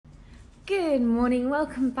Good morning,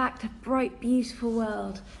 welcome back to Bright Beautiful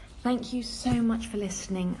World. Thank you so much for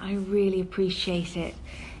listening, I really appreciate it.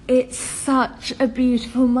 It's such a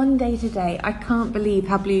beautiful Monday today. I can't believe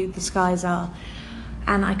how blue the skies are,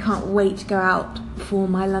 and I can't wait to go out for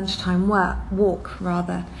my lunchtime walk.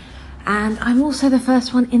 And I'm also the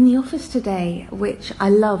first one in the office today, which I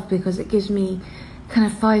love because it gives me kind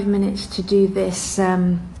of 5 minutes to do this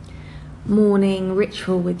morning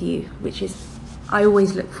ritual with you, which is I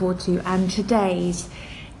always look forward to, and today's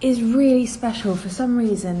is really special. For some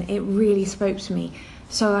reason it really spoke to me,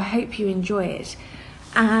 so I hope you enjoy it.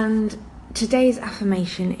 And today's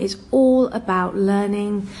affirmation is all about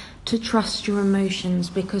learning to trust your emotions,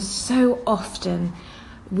 because so often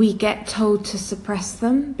we get told to suppress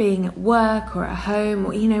them, being at work or at home, or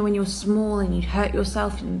when you're small and you hurt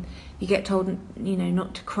yourself and you get told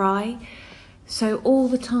not to cry. So all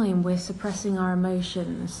the time we're suppressing our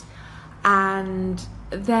emotions, and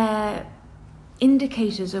they're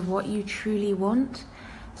indicators of what you truly want.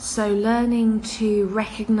 So learning to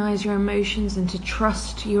recognize your emotions and to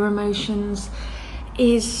trust your emotions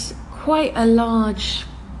is quite a large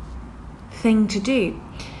thing to do.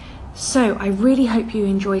 So I really hope you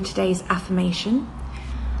enjoy today's affirmation,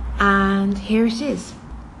 and here it is.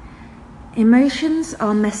 Emotions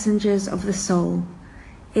are messengers of the soul.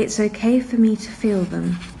 It's okay for me to feel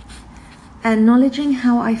them. Acknowledging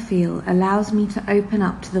how I feel allows me to open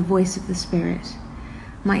up to the voice of the spirit.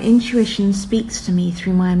 My intuition speaks to me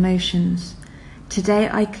through my emotions. Today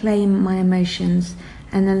I claim my emotions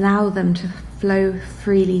and allow them to flow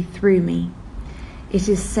freely through me. It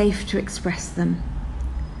is safe to express them.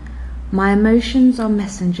 My emotions are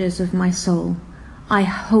messengers of my soul. I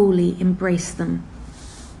wholly embrace them.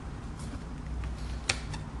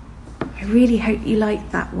 I really hope you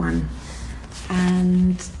liked that one.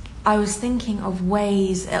 And I was thinking of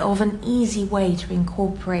an easy way to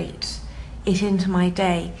incorporate it into my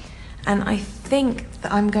day. And I think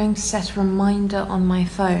that I'm going to set a reminder on my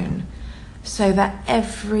phone so that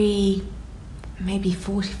every maybe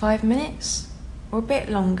 45 minutes or a bit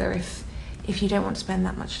longer if you don't want to spend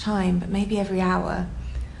that much time, but maybe every hour,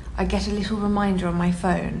 I get a little reminder on my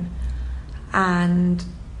phone and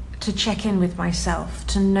to check in with myself,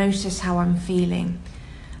 to notice how I'm feeling.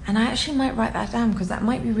 And I actually might write that down, because that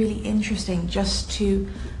might be really interesting, just to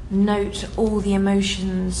note all the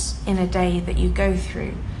emotions in a day that you go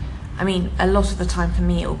through. I mean, a lot of the time for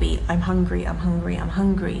me it will be I'm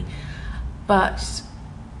hungry. But,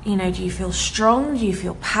 do you feel strong? Do you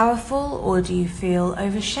feel powerful? Or do you feel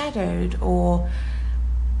overshadowed? Or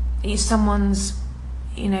is someone's,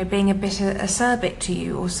 being a bit acerbic to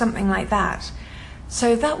you or something like that?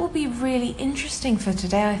 So that will be really interesting for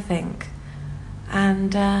today, I think.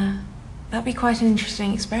 And that'd be quite an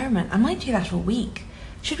interesting experiment. I might do that all week.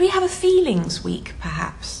 Should we have a feelings week,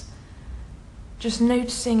 perhaps? Just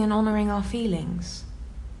noticing and honouring our feelings.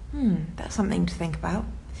 That's something to think about.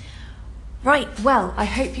 Right, well, I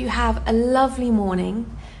hope you have a lovely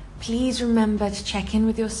morning. Please remember to check in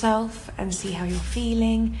with yourself and see how you're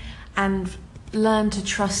feeling, and learn to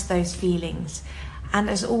trust those feelings. And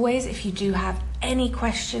as always, if you do have any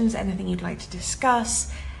questions, anything you'd like to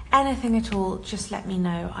discuss, anything at all, just let me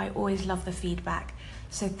know. I always love the feedback.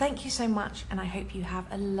 So thank you so much, and I hope you have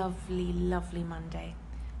a lovely, lovely Monday.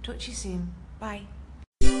 Talk to you soon. Bye.